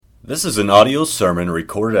This is an audio sermon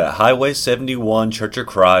recorded at Highway 71 Church of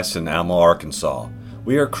Christ in Alma, Arkansas.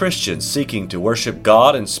 We are Christians seeking to worship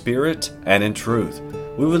God in spirit and in truth.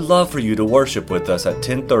 We would love for you to worship with us at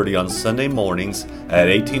 10:30 on Sunday mornings at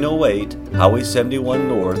 1808 Highway 71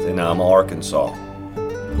 North in Alma, Arkansas. Well,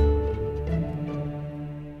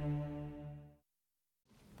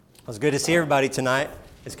 it's good to see everybody tonight.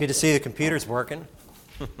 It's good to see the computers working.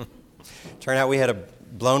 Turned out we had a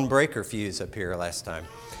blown breaker fuse up here last time.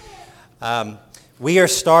 We are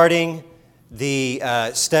starting the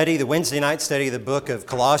Wednesday night study of the book of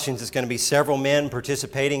Colossians. It's going to be several men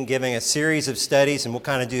participating, giving a series of studies, and we'll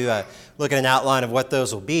kind of do look at an outline of what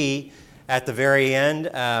those will be at the very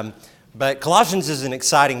end. But Colossians is an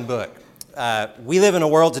exciting book. We live in a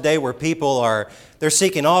world today where people they're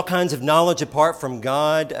seeking all kinds of knowledge apart from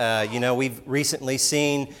God. We've recently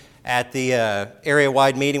seen at the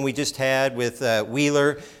area-wide meeting we just had with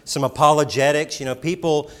Wheeler some apologetics.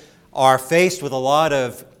 People are faced with a lot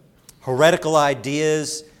of heretical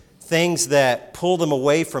ideas, things that pull them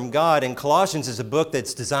away from God, and Colossians is a book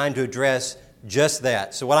that's designed to address just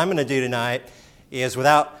that. So what I'm going to do tonight is,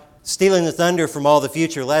 without stealing the thunder from all the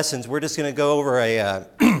future lessons, we're just going to go over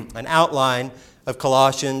an outline of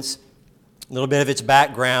Colossians, a little bit of its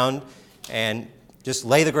background, and just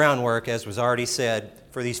lay the groundwork, as was already said,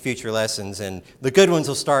 for these future lessons. And the good ones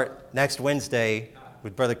will start next Wednesday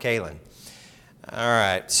with Brother Kalen. All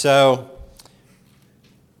right, so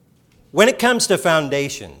when it comes to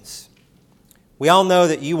foundations, we all know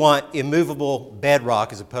that you want immovable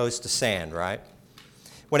bedrock as opposed to sand, right?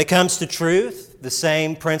 When it comes to truth, the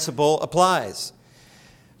same principle applies.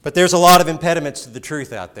 But there's a lot of impediments to the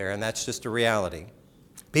truth out there, and that's just a reality.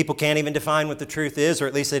 People can't even define what the truth is, or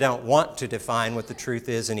at least they don't want to define what the truth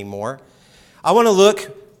is anymore. I want to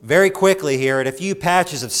look very quickly here at a few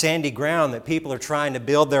patches of sandy ground that people are trying to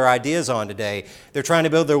build their ideas on today. They're trying to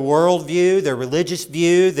build their worldview, their religious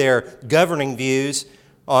view, their governing views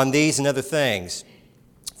on these and other things.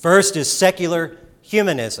 First is secular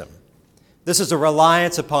humanism. This is a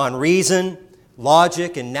reliance upon reason,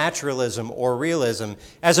 logic, and naturalism or realism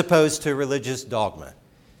as opposed to religious dogma.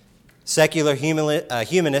 Secular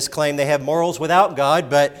humanists claim they have morals without God,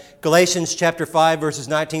 but Galatians chapter 5, verses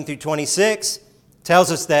 19 through 26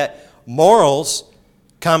 tells us that morals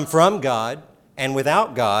come from God, and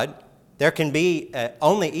without God, there can be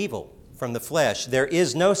only evil from the flesh. There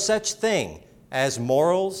is no such thing as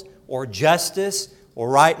morals or justice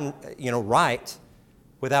or right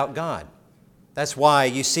without God. That's why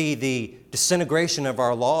you see the disintegration of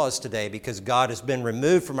our laws today, because God has been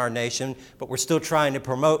removed from our nation, but we're still trying to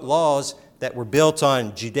promote laws that were built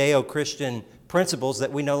on Judeo-Christian principles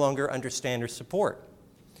that we no longer understand or support.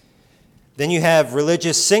 Then you have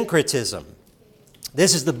religious syncretism.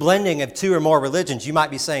 This is the blending of two or more religions. You might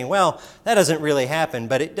be saying, well, that doesn't really happen,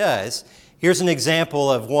 but it does. Here's an example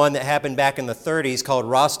of one that happened back in the 30s called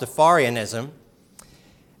Rastafarianism.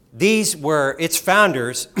 Its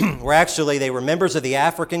founders they were members of the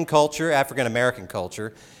African-American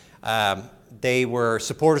culture. They were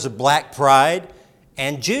supporters of black pride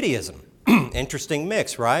and Judaism. Interesting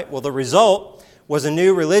mix, right? Well, the result was a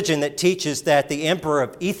new religion that teaches that the emperor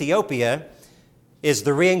of Ethiopia is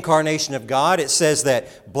the reincarnation of God. It says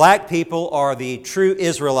that black people are the true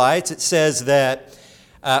Israelites. It says that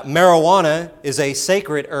marijuana is a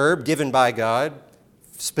sacred herb given by God,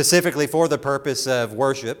 specifically for the purpose of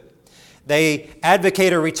worship. They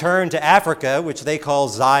advocate a return to Africa, which they call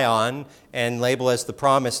Zion and label as the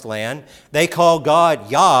Promised Land. They call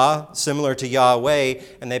God Yah, similar to Yahweh,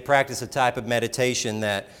 and they practice a type of meditation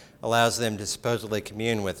that allows them to supposedly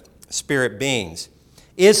commune with spirit beings.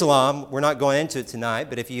 Islam, we're not going into it tonight,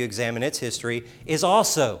 but if you examine its history, is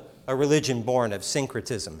also a religion born of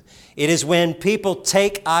syncretism. It is when people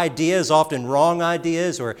take ideas, often wrong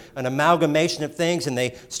ideas, or an amalgamation of things, and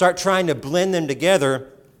they start trying to blend them together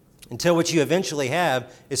until what you eventually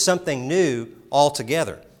have is something new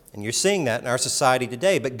altogether. And you're seeing that in our society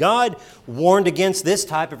today. But God warned against this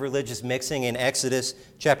type of religious mixing in Exodus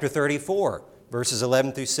chapter 34, verses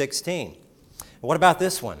 11 through 16. What about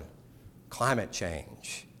this one? Climate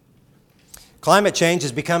change. Climate change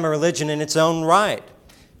has become a religion in its own right,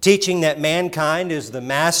 teaching that mankind is the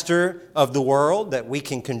master of the world, that we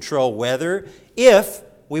can control weather if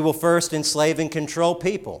we will first enslave and control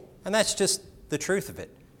people. And that's just the truth of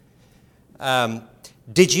it.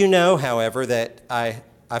 Did you know, however, that I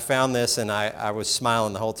found this and I was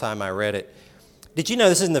smiling the whole time I read it. Did you know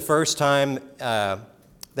this isn't the first time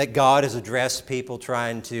that God has addressed people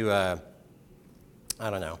trying to,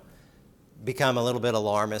 become a little bit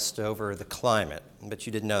alarmist over the climate? But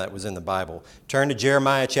you didn't know that was in the Bible. Turn to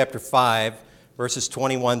Jeremiah chapter 5, verses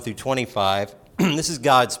 21 through 25. This is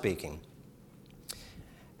God speaking.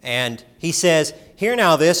 And he says, "Hear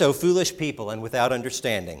now this, O foolish people, and without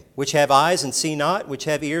understanding, which have eyes and see not, which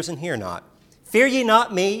have ears and hear not. Fear ye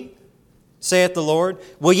not me, saith the Lord?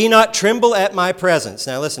 Will ye not tremble at my presence?"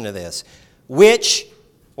 Now listen to this. "Which,"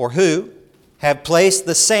 or who, "have placed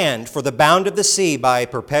the sand for the bound of the sea by a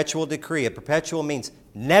perpetual decree." A perpetual means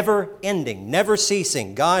never ending, never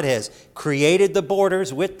ceasing. God has created the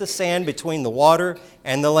borders with the sand between the water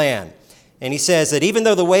and the land. And he says that even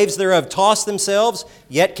though the waves thereof toss themselves,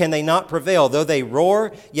 yet can they not prevail. Though they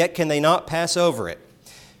roar, yet can they not pass over it.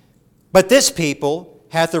 "But this people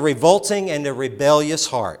hath a revolting and a rebellious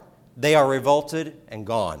heart. They are revolted and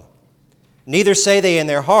gone. Neither say they in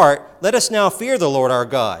their heart, Let us now fear the Lord our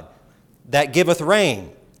God, that giveth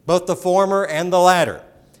rain, both the former and the latter.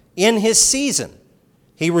 In his season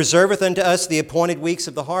he reserveth unto us the appointed weeks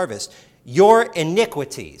of the harvest. Your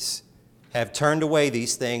iniquities have turned away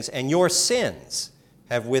these things, and your sins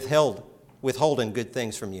have withholden good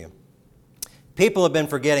things from you." People have been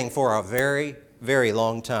forgetting for a very, very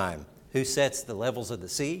long time who sets the levels of the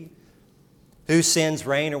sea, who sends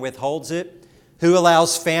rain or withholds it, who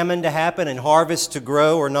allows famine to happen and harvest to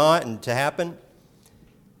grow or not and to happen.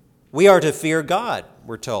 We are to fear God,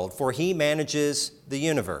 we're told, for he manages the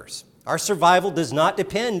universe. Our survival does not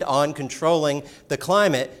depend on controlling the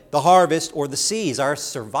climate, the harvest, or the seas. Our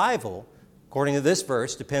survival, according to this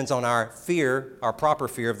verse, depends on our fear, our proper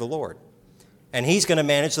fear of the Lord. And he's going to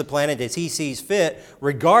manage the planet as he sees fit,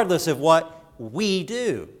 regardless of what we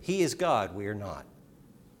do. He is God, we are not.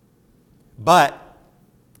 But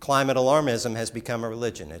climate alarmism has become a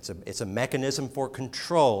religion. It's a mechanism for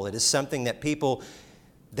control. It is something that people,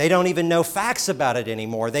 they don't even know facts about it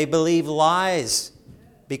anymore. They believe lies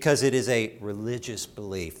because it is a religious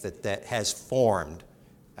belief that has formed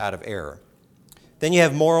out of error. Then you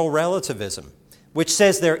have moral relativism, which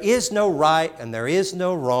says there is no right and there is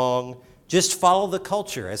no wrong. Just follow the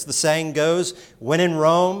culture. As the saying goes, when in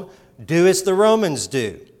Rome, do as the Romans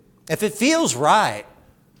do. If it feels right,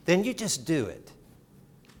 then you just do it.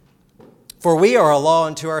 For we are a law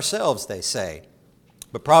unto ourselves, they say.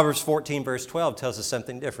 But Proverbs 14, verse 12 tells us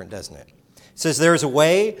something different, doesn't it? It says, "There is a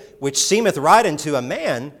way which seemeth right unto a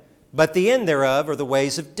man, but the end thereof are the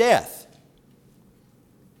ways of death."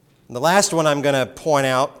 And the last one I'm going to point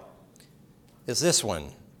out is this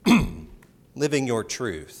one, living your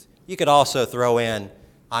truth. You could also throw in,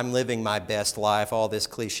 "I'm living my best life," all this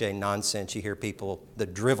cliche nonsense. You hear people, the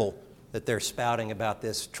drivel that they're spouting about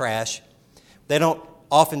this trash. They don't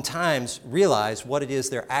oftentimes realize what it is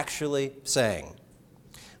they're actually saying.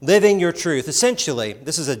 Living your truth. Essentially,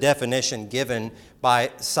 this is a definition given by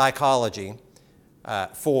psychology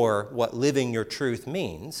for what living your truth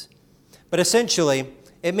means. But essentially,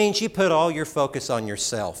 it means you put all your focus on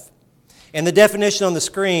yourself. And the definition on the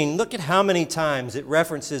screen, look at how many times it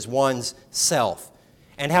references one's self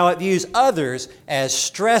and how it views others as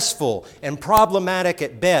stressful and problematic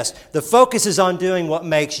at best. The focus is on doing what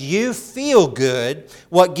makes you feel good,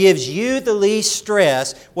 what gives you the least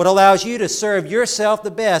stress, what allows you to serve yourself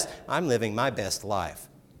the best. I'm living my best life.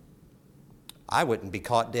 I wouldn't be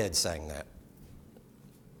caught dead saying that.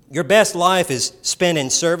 Your best life is spent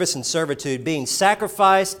in service and servitude, being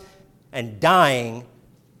sacrificed and dying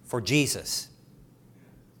for Jesus.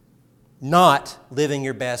 Not living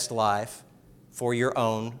your best life for your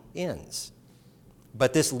own ends.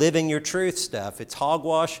 But this living your truth stuff, it's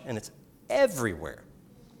hogwash and it's everywhere.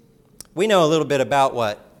 We know a little bit about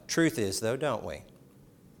what truth is, though, don't we?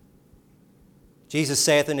 Jesus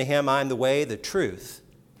saith unto him, "I am the way, the truth,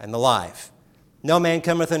 and the life. No man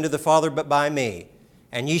cometh unto the Father but by me.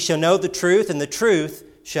 And ye shall know the truth, and the truth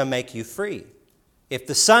shall make you free. If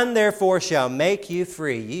the Son therefore shall make you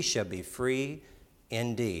free, ye shall be free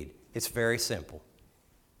indeed." It's very simple.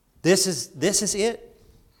 This is it.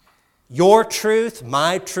 Your truth,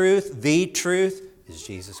 my truth, the truth is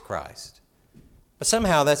Jesus Christ. But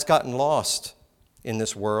somehow that's gotten lost in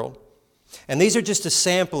this world. And these are just a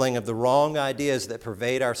sampling of the wrong ideas that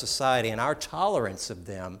pervade our society, and our tolerance of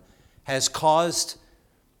them has caused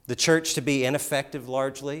the church to be ineffective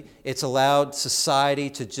largely. It's allowed society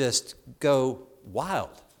to just go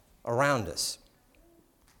wild around us.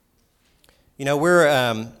 You know,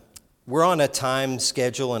 we're on a time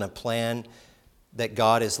schedule and a plan that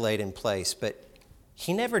God has laid in place, but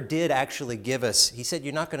He never did actually give us, He said,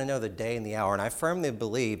 "You're not going to know the day and the hour." And I firmly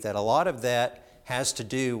believe that a lot of that has to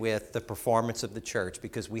do with the performance of the church,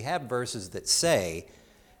 because we have verses that say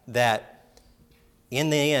that in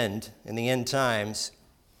the end times,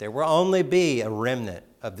 there will only be a remnant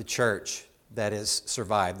of the church that has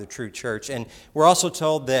survived, the true church. And we're also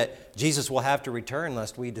told that Jesus will have to return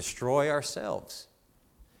lest we destroy ourselves.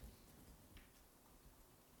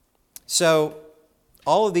 So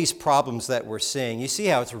all of these problems that we're seeing, you see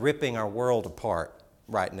how it's ripping our world apart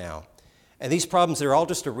right now. And these problems, they're all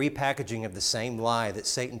just a repackaging of the same lie that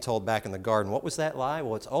Satan told back in the garden. What was that lie?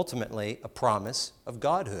 Well, it's ultimately a promise of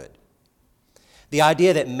godhood. The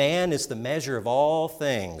idea that man is the measure of all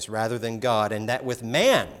things rather than God, and that with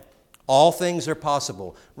man, all things are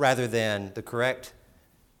possible, rather than the correct,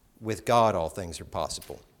 with God, all things are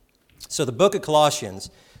possible. So the book of Colossians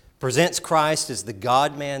presents Christ as the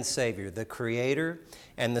God-man Savior, the creator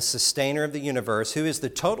and the sustainer of the universe, who is the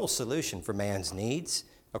total solution for man's needs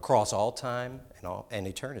across all time and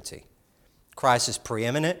eternity. Christ is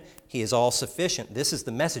preeminent. He is all-sufficient. This is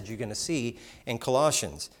the message you're going to see in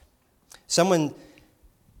Colossians. Someone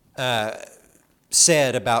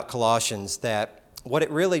said about Colossians that what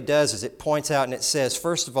it really does is it points out and it says,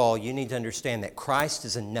 first of all, you need to understand that Christ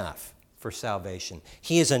is enough for salvation.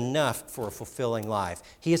 He is enough for a fulfilling life.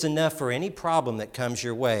 He is enough for any problem that comes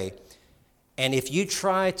your way. And if you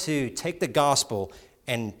try to take the gospel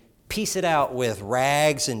and piece it out with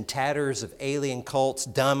rags and tatters of alien cults,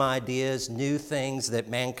 dumb ideas, new things that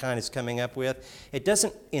mankind is coming up with, it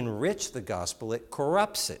doesn't enrich the gospel, it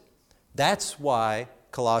corrupts it. That's why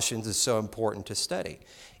Colossians is so important to study.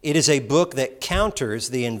 It is a book that counters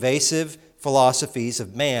the invasive philosophies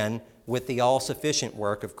of man with the all-sufficient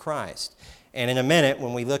work of Christ. And in a minute,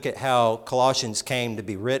 when we look at how Colossians came to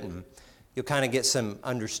be written, you'll kind of get some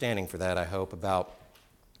understanding for that, I hope, about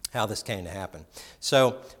how this came to happen.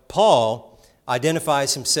 So Paul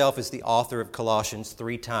identifies himself as the author of Colossians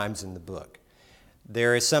 3 times in the book.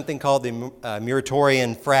 There is something called the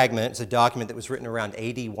Muratorian Fragment. It's a document that was written around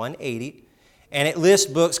AD 180, and it lists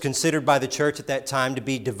books considered by the church at that time to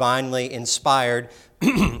be divinely inspired,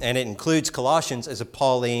 and it includes Colossians as a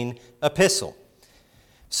Pauline epistle.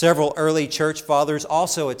 Several early church fathers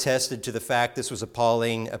also attested to the fact this was a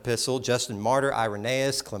Pauline epistle. Justin Martyr,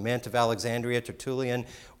 Irenaeus, Clement of Alexandria, Tertullian,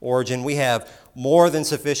 Origen. We have more than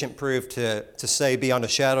sufficient proof to say beyond a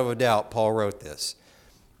shadow of a doubt Paul wrote this.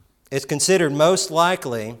 It's considered most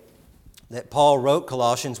likely that Paul wrote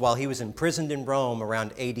Colossians while he was imprisoned in Rome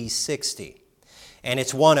around AD 60. And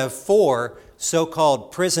it's one of 4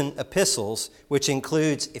 so-called prison epistles, which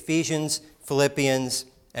includes Ephesians, Philippians,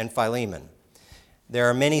 and Philemon. There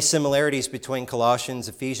are many similarities between Colossians,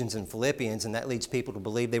 Ephesians, and Philippians, and that leads people to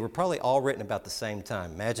believe they were probably all written about the same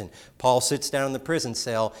time. Imagine, Paul sits down in the prison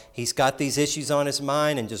cell, he's got these issues on his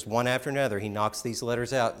mind, and just one after another, he knocks these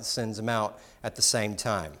letters out and sends them out at the same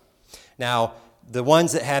time. Now, the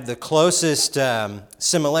ones that have the closest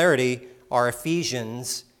similarity are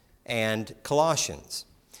Ephesians and Colossians.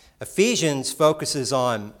 Ephesians focuses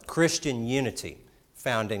on Christian unity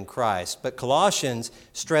found in Christ, but Colossians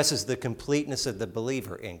stresses the completeness of the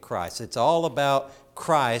believer in Christ. It's all about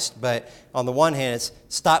Christ, but on the one hand, it's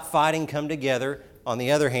stop fighting, come together. On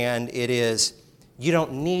the other hand, it is you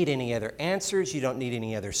don't need any other answers, you don't need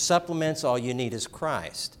any other supplements, all you need is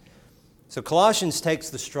Christ. So Colossians takes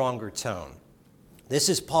the stronger tone. This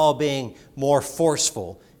is Paul being more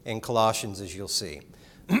forceful in Colossians, as you'll see.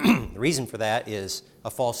 The reason for that is a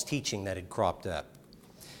false teaching that had cropped up.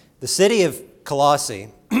 The city of Colossae,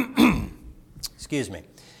 it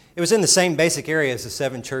was in the same basic area as the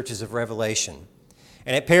 7 churches of Revelation.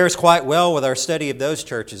 And it pairs quite well with our study of those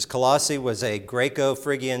churches. Colossae was a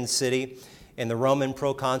Greco-Phrygian city in the Roman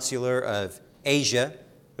proconsular of Asia,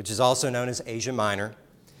 which is also known as Asia Minor.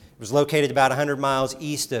 It was located about 100 miles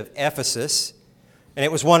east of Ephesus. And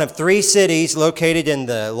it was one of 3 cities located in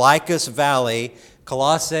the Lycus Valley: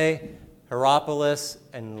 Colossae, Hierapolis,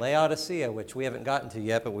 and Laodicea, which we haven't gotten to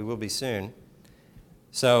yet, but we will be soon.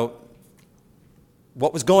 So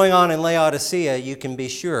what was going on in Laodicea, you can be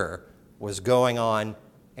sure, was going on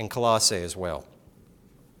in Colossae as well.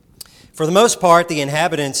 For the most part, the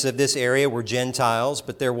inhabitants of this area were Gentiles,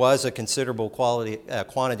 but there was a considerable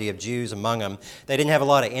quantity of Jews among them. They didn't have a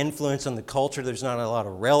lot of influence on the culture. There's not a lot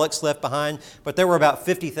of relics left behind, but there were about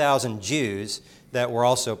 50,000 Jews that were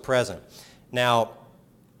also present. Now,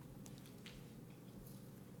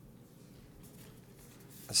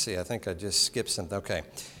 let's see, I think I just skipped something. Okay.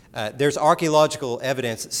 There's archaeological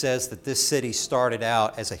evidence that says that this city started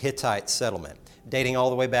out as a Hittite settlement, dating all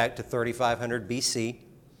the way back to 3500 BC.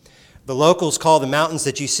 The locals call the mountains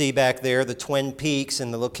that you see back there the Twin Peaks,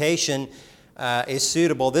 and the location is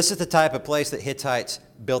suitable. This is the type of place that Hittites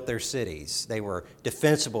built their cities. They were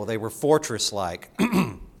defensible. They were fortress-like.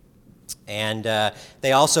 And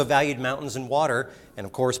they also valued mountains and water, and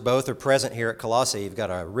of course both are present here at Colossae. You've got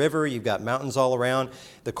a river, you've got mountains all around.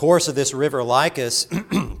 The course of this river Lycus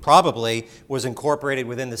probably was incorporated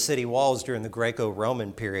within the city walls during the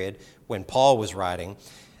Greco-Roman period when Paul was writing.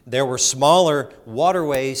 There were smaller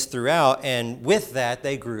waterways throughout, and with that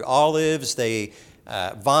they grew olives,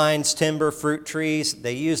 vines, timber, fruit trees.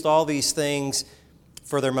 They used all these things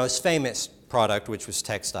for their most famous product, which was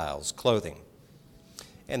textiles, clothing.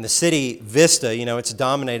 And the city Vista, it's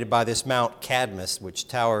dominated by this Mount Cadmus, which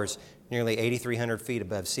towers nearly 8,300 feet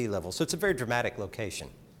above sea level. So it's a very dramatic location.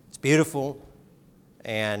 It's beautiful,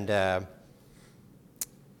 and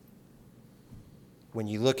when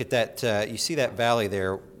you look at that, you see that valley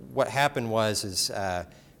there. What happened was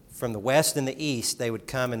from the west and the east, they would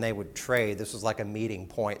come and they would trade. This was like a meeting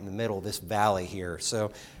point in the middle of this valley here.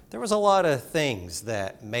 So there was a lot of things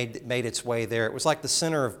that made its way there. It was like the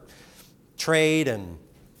center of trade, and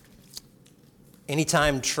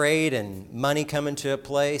anytime trade and money come into a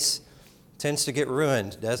place, it tends to get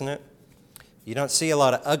ruined, doesn't it? You don't see a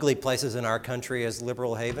lot of ugly places in our country as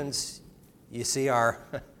liberal havens. You see our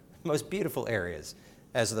most beautiful areas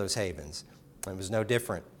as those havens. It was no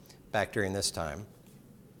different back during this time.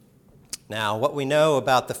 Now, what we know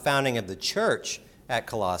about the founding of the church at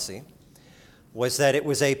Colossae was that it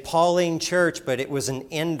was a Pauline church, but it was an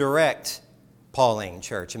indirect Pauline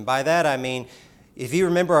church. And by that I mean, if you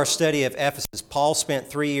remember our study of Ephesus, Paul spent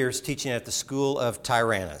 3 years teaching at the school of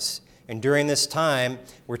Tyrannus. And during this time,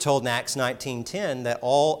 we're told in Acts 19:10 that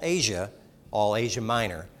all Asia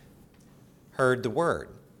Minor, heard the word.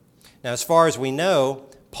 Now, as far as we know,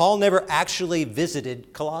 Paul never actually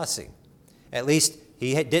visited Colossae. At least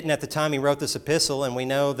he didn't at the time he wrote this epistle, and we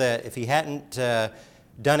know that if he hadn't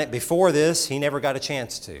done it before this, he never got a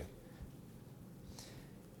chance to.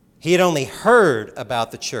 He had only heard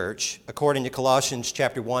about the church, according to Colossians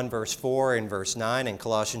chapter 1, verse 4 and verse 9, and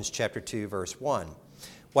Colossians chapter 2, verse 1.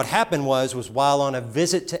 What happened was while on a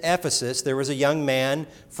visit to Ephesus, there was a young man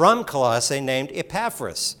from Colossae named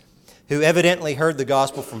Epaphras, who evidently heard the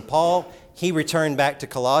gospel from Paul. He returned back to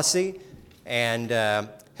Colossae and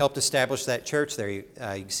helped establish that church there. You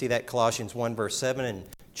can see that Colossians 1, verse 7 and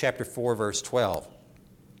chapter 4, verse 12.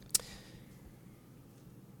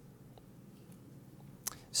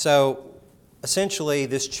 So, essentially,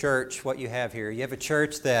 this church, what you have here, you have a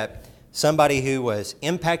church that somebody who was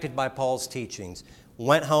impacted by Paul's teachings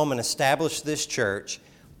went home and established this church.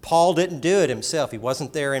 Paul didn't do it himself. He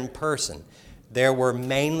wasn't there in person. There were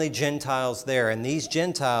mainly Gentiles there, and these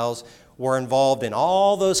Gentiles were involved in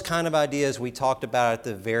all those kind of ideas we talked about at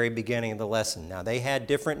the very beginning of the lesson. Now, they had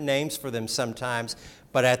different names for them sometimes,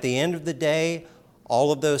 but at the end of the day,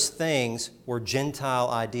 all of those things were Gentile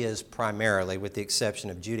ideas primarily, with the exception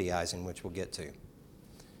of Judaizing, which we'll get to.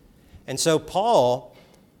 And so Paul,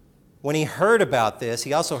 when he heard about this,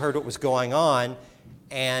 he also heard what was going on,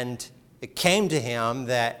 and it came to him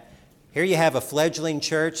that here you have a fledgling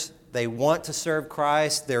church. They want to serve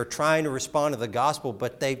Christ. They're trying to respond to the gospel,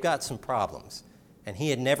 but they've got some problems. And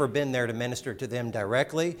he had never been there to minister to them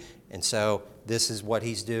directly, and so this is what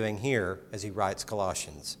he's doing here as he writes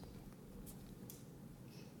Colossians.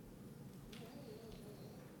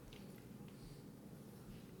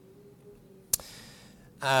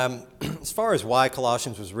 As far as why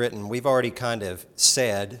Colossians was written, we've already kind of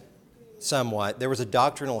said somewhat. There was a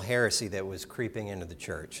doctrinal heresy that was creeping into the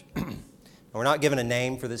church. And we're not given a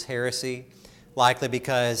name for this heresy, likely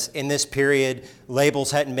because in this period,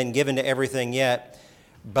 labels hadn't been given to everything yet.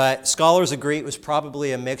 But scholars agree it was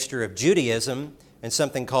probably a mixture of Judaism and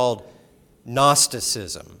something called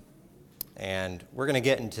Gnosticism. And we're going to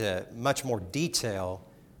get into much more detail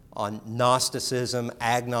on Gnosticism,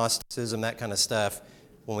 agnosticism, that kind of stuff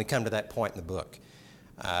when we come to that point in the book.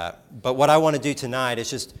 But what I want to do tonight is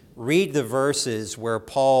just read the verses where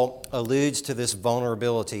Paul alludes to this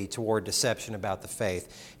vulnerability toward deception about the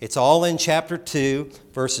faith. It's all in chapter 2,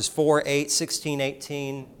 verses 4, 8, 16,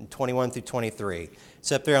 18, and 21 through 23.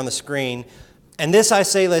 It's up there on the screen. And this I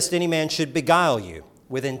say, lest any man should beguile you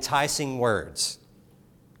with enticing words.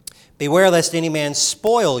 Beware lest any man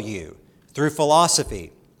spoil you through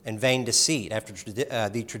philosophy and vain deceit, after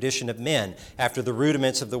the tradition of men, after the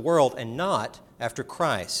rudiments of the world, and not after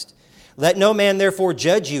Christ. Let no man therefore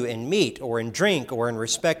judge you in meat, or in drink, or in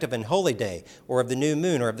respect of an holy day, or of the new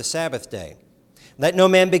moon, or of the Sabbath day. Let no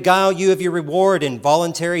man beguile you of your reward in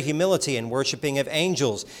voluntary humility and worshiping of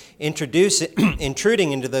angels,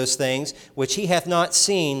 intruding into those things which he hath not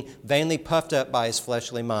seen, vainly puffed up by his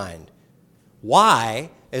fleshly mind. Why,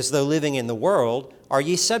 as though living in the world, are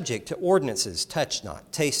ye subject to ordinances, touch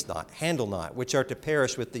not, taste not, handle not, which are to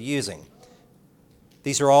perish with the using?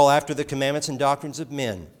 These are all after the commandments and doctrines of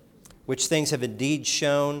men, which things have indeed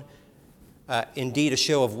shown, indeed a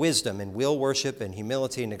show of wisdom in will worship and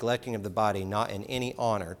humility and neglecting of the body, not in any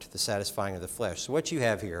honor to the satisfying of the flesh. So what you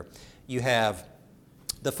have here, you have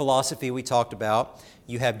the philosophy we talked about.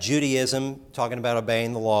 You have Judaism talking about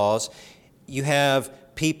obeying the laws. You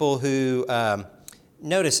have people who,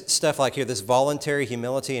 notice stuff like here, this voluntary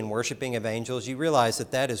humility and worshiping of angels. You realize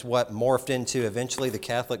that that is what morphed into eventually the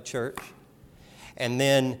Catholic Church. And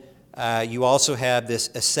then you also have this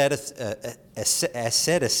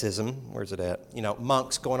asceticism. Where's it at? You know,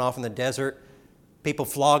 monks going off in the desert, people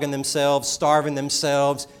flogging themselves, starving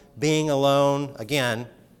themselves, being alone. Again,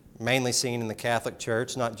 mainly seen in the Catholic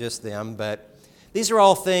Church, not just them, but these are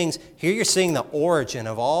all things. Here you're seeing the origin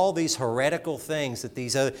of all these heretical things that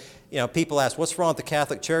these other, people ask, what's wrong with the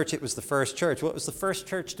Catholic Church? It was the first church. Well, it was the first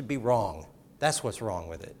church to be wrong. That's what's wrong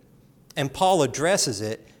with it. And Paul addresses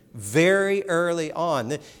it very early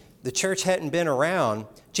on. The church hadn't been around.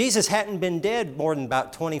 Jesus hadn't been dead more than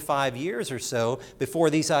about 25 years or so before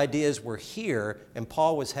these ideas were here, and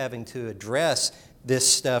Paul was having to address this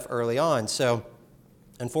stuff early on. So,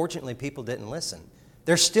 unfortunately, people didn't listen.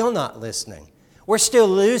 They're still not listening. We're still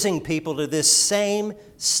losing people to this same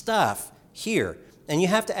stuff here. And you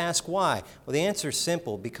have to ask why. Well, the answer is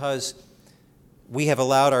simple, because we have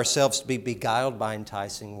allowed ourselves to be beguiled by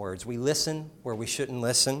enticing words. We listen where we shouldn't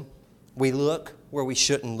listen. We look where we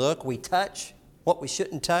shouldn't look. We touch what we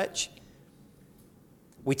shouldn't touch.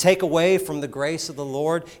 We take away from the grace of the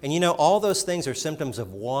Lord. And all those things are symptoms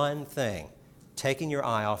of one thing: taking your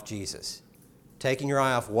eye off Jesus. Taking your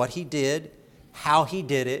eye off what He did, how He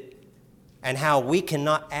did it, and how we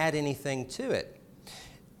cannot add anything to it.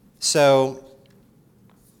 So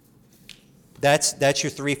that's your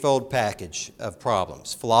threefold package of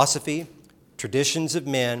problems: philosophy, traditions of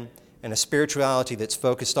men, and a spirituality that's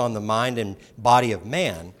focused on the mind and body of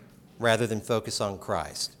man rather than focus on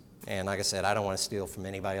Christ. And like I said, I don't want to steal from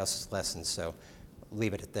anybody else's lessons, so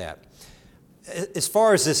leave it at that. As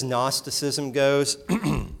far as this Gnosticism goes,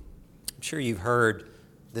 I'm sure you've heard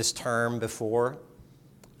this term before.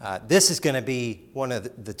 This is going to be one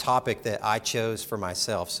of the topic that I chose for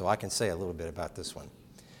myself, so I can say a little bit about this one.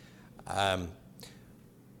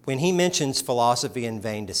 When he mentions philosophy and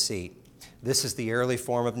vain deceit, this is the early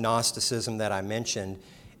form of Gnosticism that I mentioned,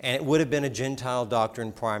 and it would have been a Gentile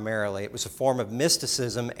doctrine primarily. It was a form of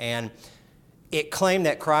mysticism, and it claimed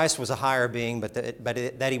that Christ was a higher being, but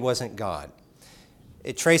that He wasn't God.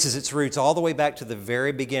 It traces its roots all the way back to the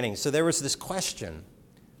very beginning. So there was this question: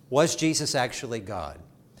 was Jesus actually God?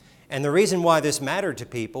 And the reason why this mattered to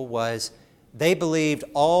people was they believed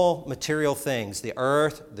all material things, the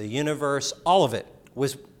earth, the universe, all of it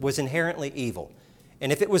was inherently evil.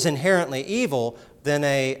 And if it was inherently evil, then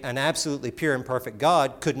an absolutely pure and perfect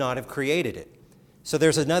God could not have created it. So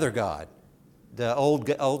there's another God, the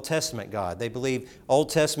Old Testament God. They believe Old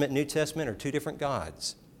Testament, New Testament are two different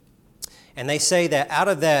gods. And they say that out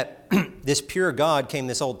of that, this pure God came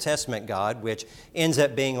this Old Testament God, which ends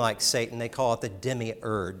up being like Satan. They call it the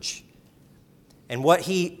demiurge. And what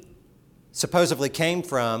he supposedly came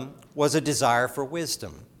from was a desire for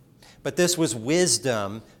wisdom. But this was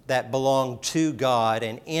wisdom that belonged to God,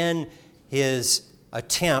 and in his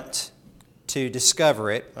attempt to discover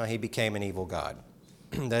it, he became an evil god.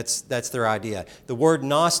 That's their idea. The word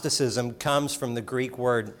Gnosticism comes from the Greek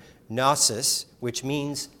word gnosis, which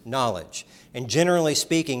means knowledge. And generally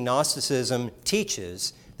speaking, Gnosticism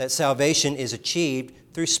teaches that salvation is achieved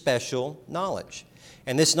through special knowledge.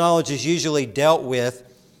 And this knowledge is usually dealt with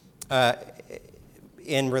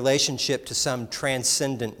in relationship to some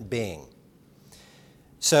transcendent being.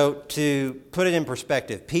 So to put it in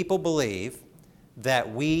perspective, people believe that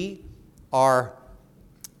our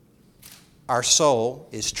soul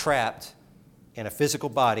is trapped in a physical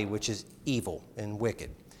body which is evil and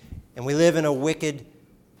wicked. And we live in a wicked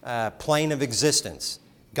plane of existence.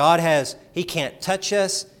 He can't touch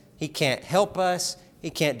us, He can't help us, He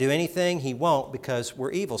can't do anything, He won't, because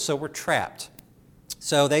we're evil, so we're trapped.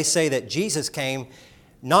 So they say that Jesus came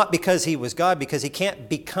not because He was God, because He can't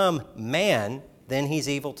become man, then He's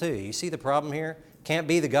evil too. You see the problem here? Can't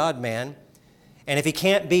be the God-man. And if He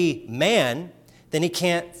can't be man, then He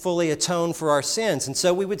can't fully atone for our sins. And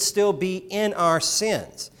so we would still be in our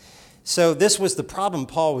sins. So this was the problem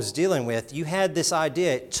Paul was dealing with. You had this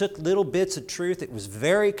idea. It took little bits of truth. It was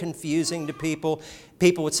very confusing to people.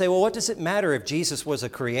 People would say, well, what does it matter if Jesus was a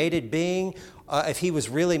created being? If He was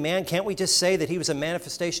really man? Can't we just say that He was a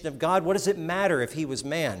manifestation of God? What does it matter if He was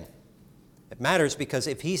man? It matters because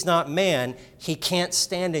if He's not man, He can't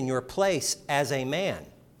stand in your place as a man.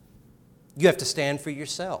 You have to stand for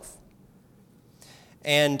yourself.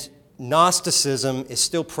 And Gnosticism is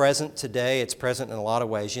still present today. It's present in a lot of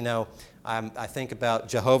ways. I think about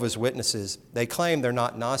Jehovah's Witnesses. They claim they're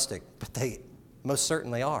not Gnostic, but they most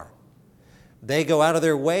certainly are. They go out of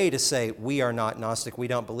their way to say, we are not Gnostic, we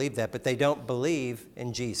don't believe that, but they don't believe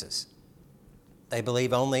in Jesus. They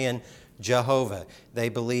believe only in Jehovah. They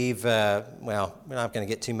believe, well, we're not going to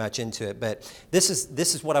get too much into it, but this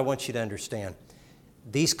is what I want you to understand.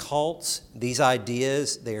 These cults, these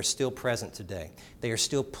ideas, they are still present today. They are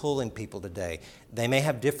still pulling people today. They may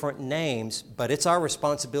have different names, but it's our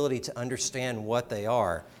responsibility to understand what they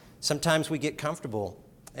are. Sometimes we get comfortable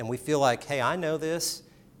and we feel like, hey, I know this,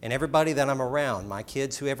 and everybody that I'm around, my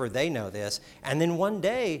kids, whoever, they know this. And then one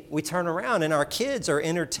day we turn around and our kids are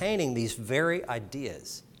entertaining these very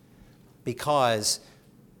ideas because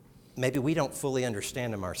maybe we don't fully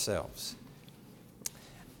understand them ourselves.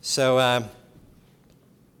 So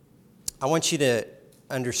I want you to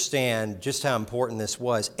understand just how important this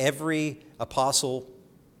was. Every apostle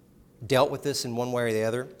dealt with this in one way or the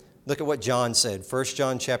other. Look at what John said, 1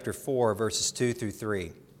 John chapter 4, verses 2 through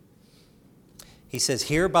 3. He says,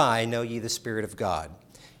 "Hereby know ye the Spirit of God.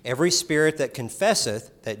 Every spirit that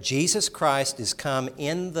confesseth that Jesus Christ is come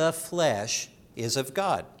in the flesh is of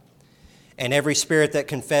God. And every spirit that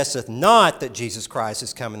confesseth not that Jesus Christ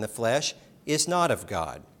is come in the flesh is not of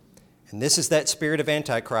God. And this is that spirit of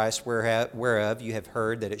Antichrist whereof you have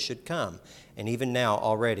heard that it should come. And even now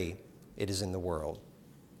already it is in the world."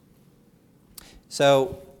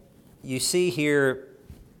 So you see here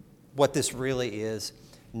what this really is.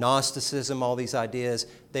 Gnosticism, all these ideas,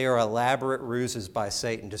 they are elaborate ruses by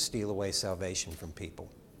Satan to steal away salvation from people.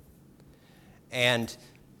 And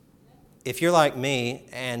if you're like me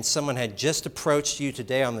and someone had just approached you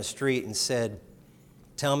today on the street and said,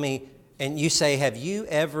 tell me, and you say, have you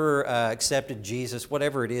ever accepted Jesus,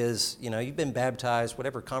 whatever it is, you know, you've been baptized,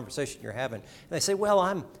 whatever conversation you're having, and they say, well,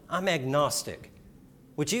 I'm agnostic.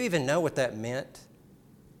 Would you even know what that meant?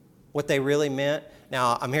 What they really meant?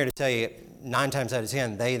 Now, I'm here to tell you, 9 times out of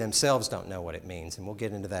 10, they themselves don't know what it means, and we'll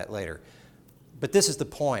get into that later. But this is the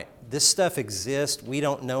point. This stuff exists. We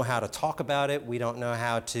don't know how to talk about it. We don't know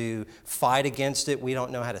how to fight against it. We don't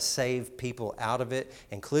know how to save people out of it,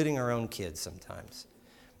 including our own kids sometimes.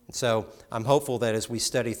 And so I'm hopeful that as we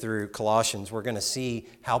study through Colossians, we're going to see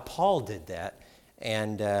how Paul did that.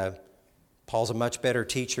 And Paul's a much better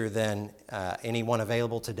teacher than anyone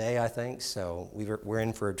available today, I think. So we're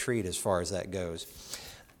in for a treat as far as that goes.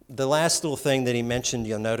 The last little thing that he mentioned,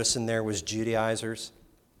 you'll notice in there, was Judaizers.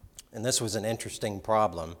 And this was an interesting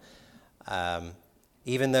problem.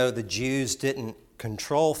 Even though the Jews didn't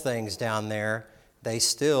control things down there, they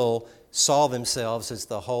still saw themselves as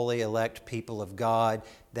the holy, elect people of God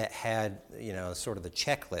that had, you know, sort of the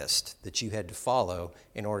checklist that you had to follow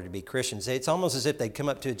in order to be Christians. It's almost as if they'd come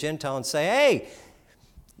up to a Gentile and say, hey,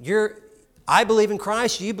 I believe in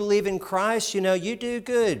Christ, you believe in Christ, you know, you do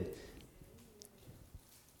good.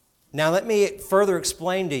 Now, let me further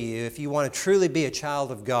explain to you, if you want to truly be a child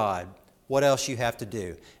of God, what else you have to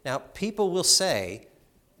do. Now, people will say,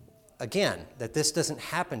 again, that this doesn't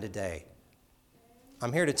happen today.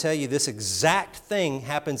 I'm here to tell you this exact thing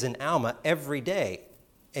happens in Alma every day,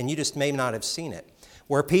 and you just may not have seen it,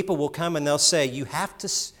 where people will come and they'll say, you have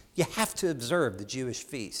to observe the Jewish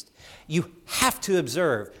feast. You have to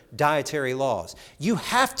observe dietary laws. You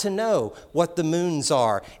have to know what the moons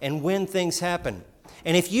are and when things happen.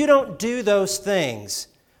 And if you don't do those things,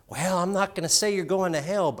 well, I'm not going to say you're going to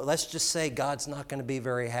hell, but let's just say God's not going to be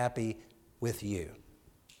very happy with you.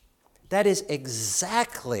 That is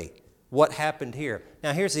exactly what happened here.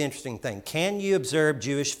 Now, here's the interesting thing. Can you observe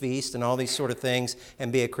Jewish feasts and all these sort of things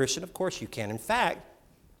and be a Christian? Of course you can. In fact,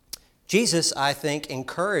 Jesus, I think,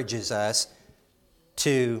 encourages us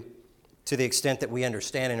to the extent that we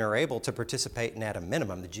understand and are able to participate in, at a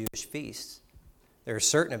minimum, the Jewish feasts. There are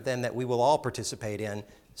certain of them that we will all participate in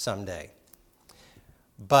someday.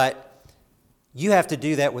 But you have to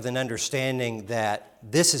do that with an understanding that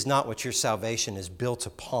this is not what your salvation is built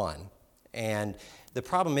upon. And the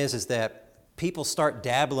problem is that people start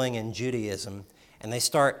dabbling in Judaism and they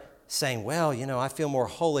start saying, well, you know, I feel more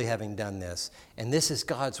holy having done this. And this is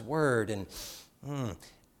God's word. And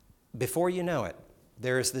before you know it,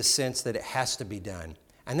 there is this sense that it has to be done.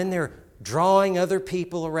 And then they're drawing other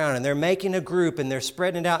people around, and they're making a group, and they're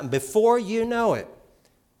spreading it out. And before you know it,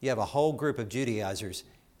 you have a whole group of Judaizers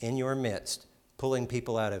in your midst, pulling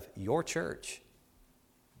people out of your church.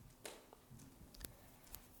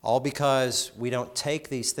 All because we don't take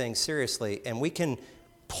these things seriously. And we can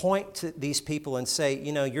point to these people and say,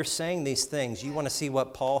 you know, you're saying these things. You want to see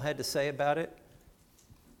what Paul had to say about it?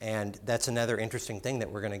 And that's another interesting thing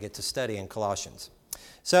that we're going to get to study in Colossians.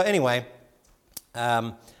 So anyway,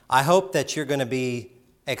 I hope that you're going to be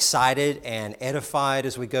excited and edified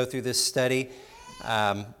as we go through this study.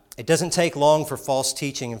 It doesn't take long for false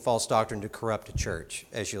teaching and false doctrine to corrupt a church,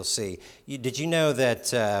 as you'll see. Did you know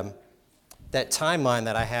that that timeline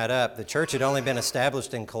that I had up, the church had only been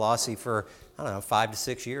established in Colossae for, 5 to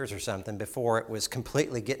 6 years or something before it was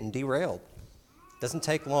completely getting derailed. Doesn't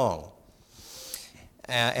take long.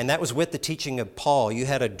 And that was with the teaching of Paul. You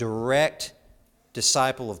had a direct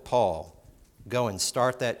disciple of Paul go and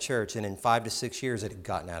start that church, and in 5 to 6 years it had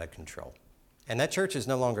gotten out of control. And that church is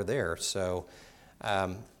no longer there. So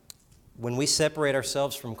when we separate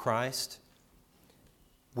ourselves from Christ,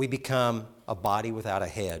 we become a body without a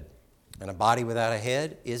head. And a body without a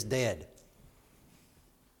head is dead.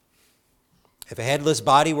 If a headless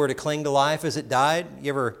body were to cling to life as it died,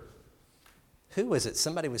 who was it?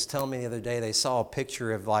 Somebody was telling me the other day they saw a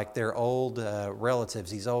picture of like their old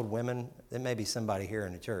relatives, these old women. There may be somebody here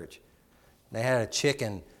in the church. They had a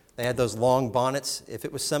chicken. They had those long bonnets. If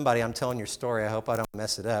it was somebody, I'm telling your story, I hope I don't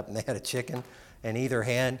mess it up. And they had a chicken in either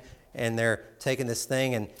hand, and they're taking this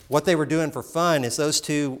thing. And what they were doing for fun is those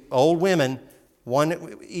two old women,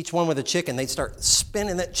 each one with a chicken, they'd start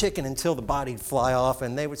spinning that chicken until the body would fly off,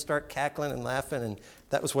 and they would start cackling and laughing, and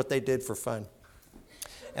that was what they did for fun.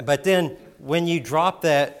 But then when you drop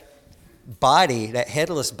that body, that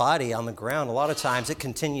headless body on the ground, a lot of times it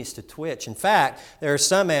continues to twitch. In fact, there are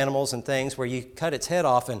some animals and things where you cut its head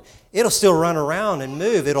off and it'll still run around and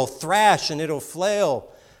move. It'll thrash and it'll flail,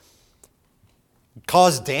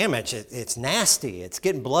 cause damage. It's nasty. It's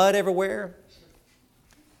getting blood everywhere.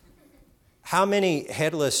 How many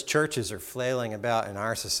headless churches are flailing about in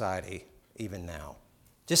our society even now?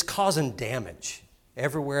 Just causing damage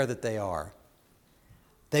everywhere that they are.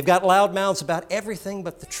 They've got loud mouths about everything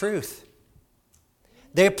but the truth.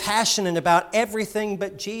 They're passionate about everything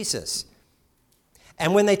but Jesus.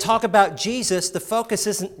 And when they talk about Jesus, the focus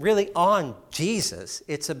isn't really on Jesus.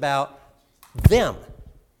 It's about them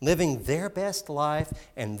living their best life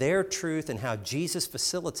and their truth and how Jesus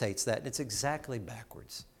facilitates that. And it's exactly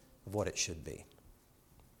backwards of what it should be.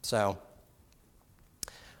 So,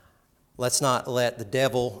 let's not let the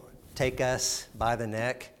devil take us by the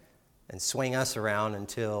neck and swing us around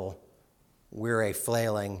until we're a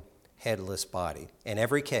flailing, headless body. In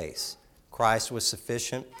every case, Christ was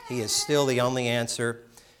sufficient. He is still the only answer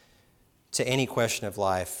to any question of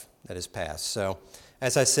life that is past. So,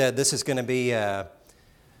 as I said, this is going to be the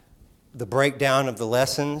breakdown of the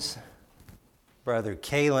lessons. Brother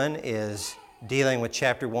Kalen is dealing with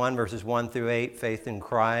chapter 1, verses 1 through 8, faith in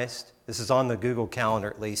Christ. This is on the Google Calendar,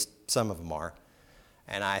 at least some of them are.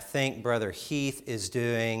 And I think Brother Heath is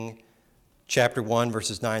doing chapter 1,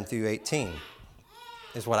 verses 9 through 18,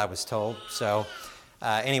 is what I was told. So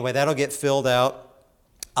anyway, that'll get filled out.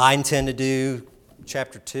 I intend to do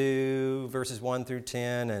chapter 2, verses 1 through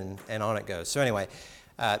 10, and on it goes. So anyway,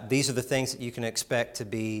 these are the things that you can expect to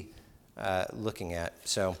be looking at.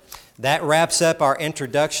 So that wraps up our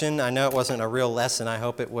introduction. I know it wasn't a real lesson. I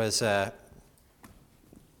hope it was at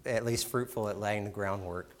least fruitful at laying the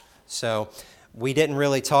groundwork. So we didn't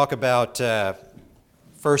really talk about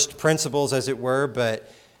first principles, as it were, but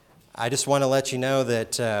I just want to let you know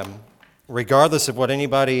that regardless of what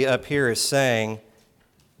anybody up here is saying,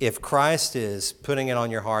 if Christ is putting it on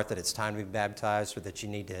your heart that it's time to be baptized or that you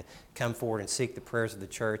need to come forward and seek the prayers of the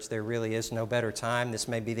church, there really is no better time. This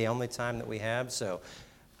may be the only time that we have. So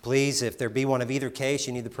please, if there be one of either case,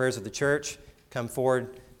 you need the prayers of the church, come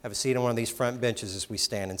forward, have a seat on one of these front benches as we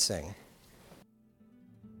stand and sing.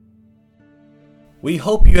 We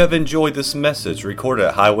hope you have enjoyed this message recorded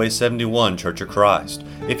at Highway 71 Church of Christ.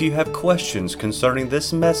 If you have questions concerning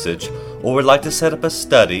this message or would like to set up a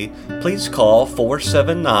study, please call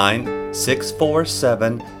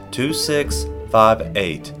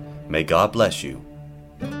 479-647-2658. May God bless you.